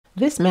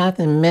This Math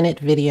in Minute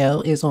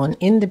video is on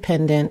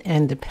independent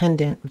and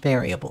dependent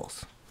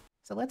variables.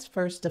 So let's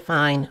first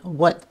define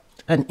what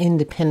an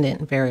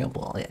independent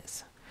variable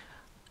is.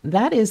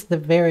 That is the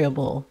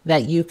variable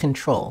that you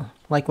control.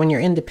 Like when you're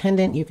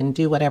independent, you can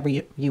do whatever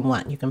you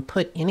want. You can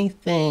put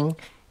anything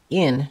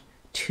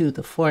into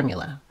the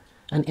formula.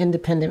 An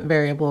independent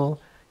variable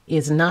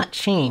is not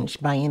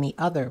changed by any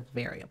other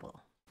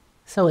variable.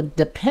 So a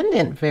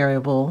dependent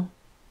variable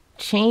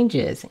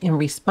changes in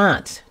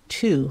response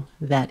to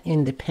that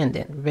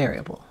independent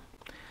variable.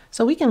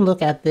 So we can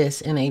look at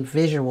this in a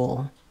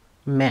visual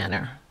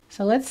manner.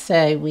 So let's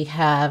say we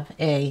have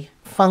a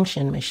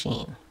function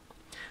machine.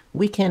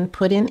 We can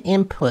put in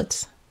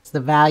inputs, the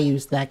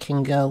values that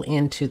can go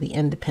into the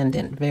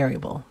independent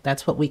variable.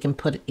 That's what we can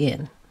put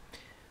in.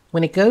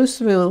 When it goes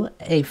through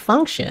a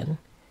function,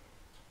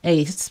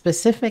 a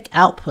specific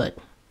output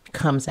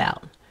comes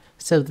out.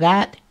 So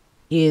that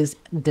is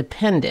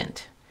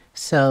dependent.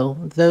 So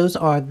those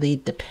are the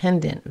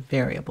dependent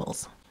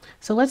variables.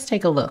 So let's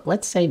take a look.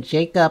 Let's say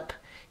Jacob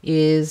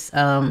cuts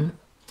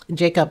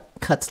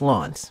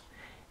lawns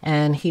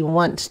and he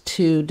wants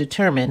to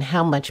determine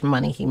how much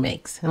money he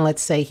makes. And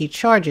let's say he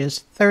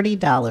charges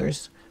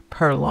 $30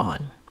 per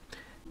lawn.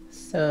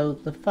 So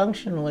the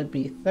function would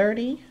be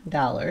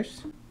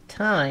 $30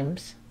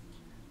 times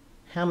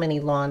how many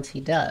lawns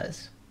he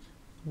does,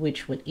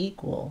 which would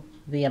equal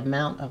the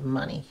amount of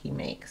money he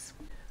makes.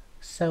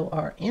 So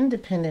our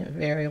independent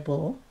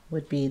variable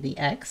would be the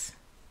x.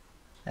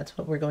 That's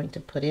what we're going to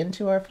put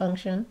into our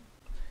function.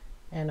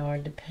 And our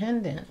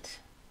dependent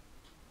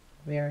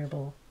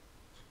variable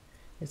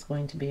is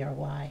going to be our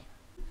y.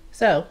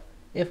 So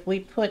if we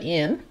put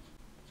in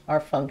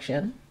our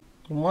function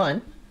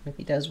 1, if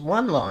he does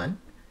 1 lawn,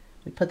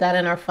 we put that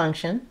in our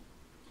function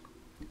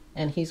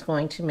and he's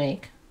going to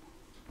make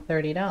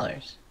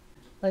 $30.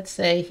 Let's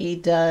say he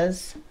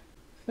does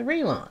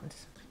 3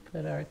 lawns.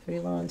 Put our 3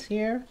 lawns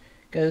here,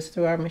 goes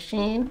through our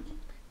machine,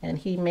 and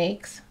he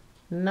makes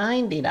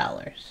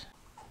 $90.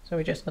 So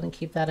we're just going to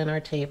keep that in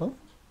our table.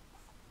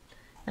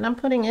 And I'm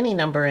putting any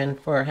number in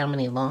for how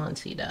many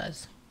lawns he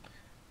does.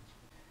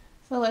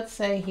 So let's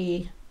say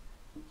he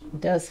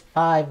does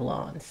 5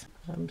 lawns.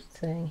 I'm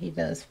saying he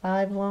does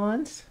 5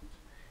 lawns.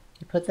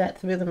 You put that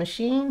through the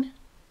machine,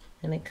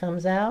 and it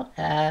comes out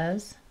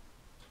as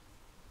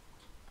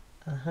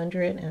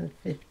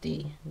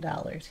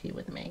 $150 he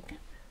would make.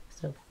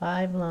 So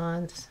 5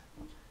 lawns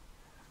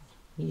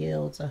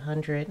yields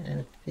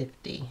 $150.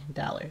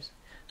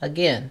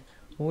 Again,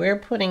 we're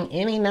putting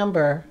any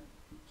number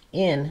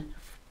in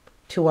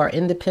to our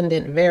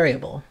independent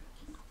variable,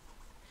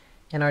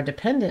 and our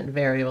dependent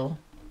variable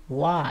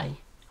y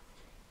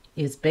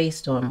is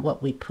based on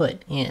what we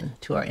put in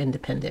to our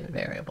independent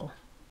variable.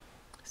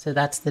 So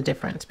that's the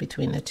difference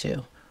between the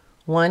two.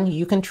 One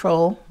you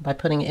control by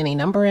putting any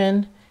number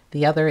in.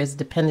 The other is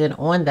dependent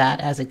on that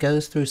as it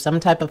goes through some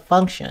type of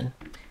function,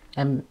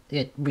 and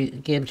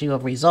it gives you a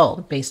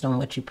result based on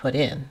what you put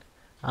in,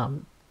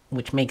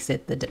 which makes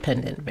it the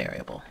dependent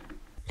variable.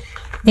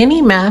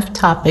 Any math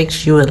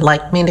topics you would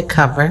like me to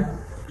cover,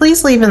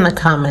 please leave in the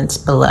comments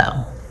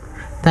below.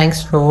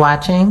 Thanks for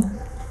watching.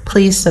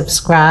 Please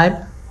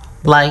subscribe,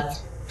 like,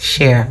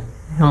 share,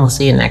 and we'll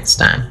see you next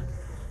time.